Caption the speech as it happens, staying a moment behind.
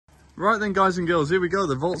Right then guys and girls, here we go,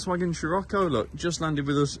 the Volkswagen Scirocco. Look, just landed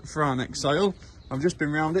with us for our next sale. I've just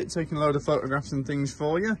been round it, taking a load of photographs and things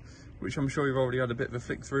for you, which I'm sure you've already had a bit of a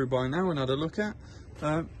flick through by now and had a look at.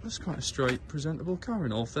 That's quite a straight, presentable car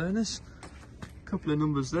in all fairness. A couple of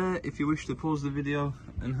numbers there if you wish to pause the video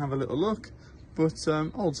and have a little look. But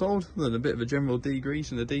all told, then a bit of a general degrease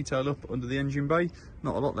and a detail up under the engine bay.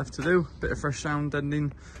 Not a lot left to do. Bit of fresh sound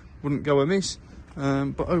deadening wouldn't go amiss.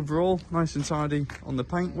 But overall, nice and tidy on the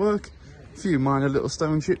paintwork. A few minor little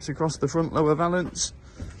stone chips across the front lower valance,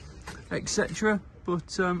 etc.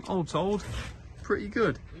 But all told, pretty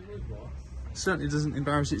good. Certainly doesn't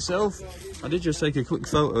embarrass itself. I did just take a quick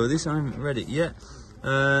photo of this. I haven't read it yet.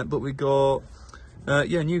 But we got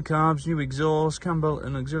new carbs, new exhaust, cam belt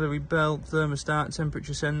and auxiliary belt, thermostat,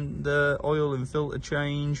 temperature sender, oil and filter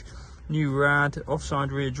change, new rad,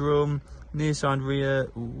 offside rear drum, near side rear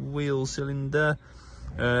wheel cylinder,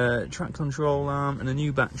 track control arm and a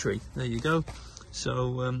new battery. There you go.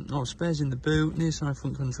 So spares in the boot, near side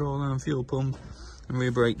front control arm, fuel pump and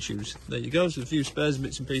rear brake shoes. There you go. So a few spares and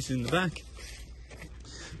bits and pieces in the back.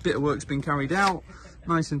 Bit of work's been carried out.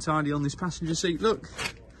 Nice and tidy on this passenger seat, look.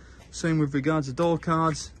 Same with regards to door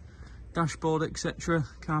cards, dashboard, etc.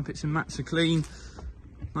 Carpets and mats are clean.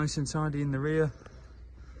 Nice and tidy in the rear.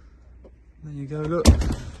 There you go, look.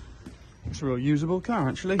 It's a real usable car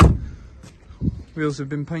actually. Wheels have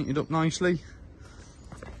been painted up nicely.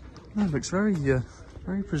 That looks very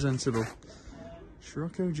presentable.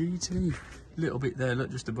 Scirocco GT. Little bit there,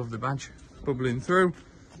 look, just above the badge, bubbling through.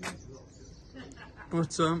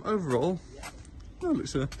 But overall, well,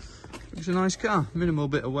 looks a nice car. Minimal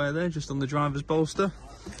bit of wear there, just on the driver's bolster.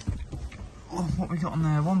 Oh, what we got on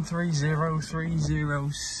there?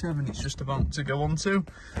 130307. It's just about to go on to.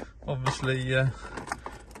 Obviously,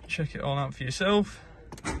 check it all out for yourself.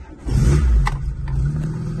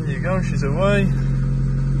 There you go. She's away.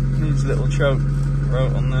 Needs a little choke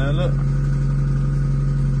right on there. Look.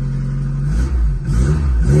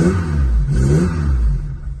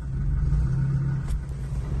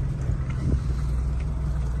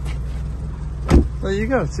 There you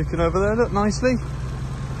go, ticking over there, look, nicely.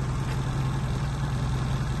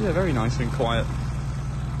 Yeah, very nice and quiet.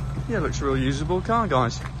 Yeah, looks a real usable car,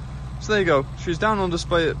 guys. So there you go, she's down on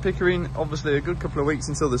display at Pickering. Obviously a good couple of weeks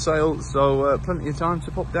until the sale, so plenty of time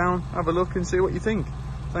to pop down, have a look and see what you think.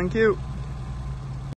 Thank you.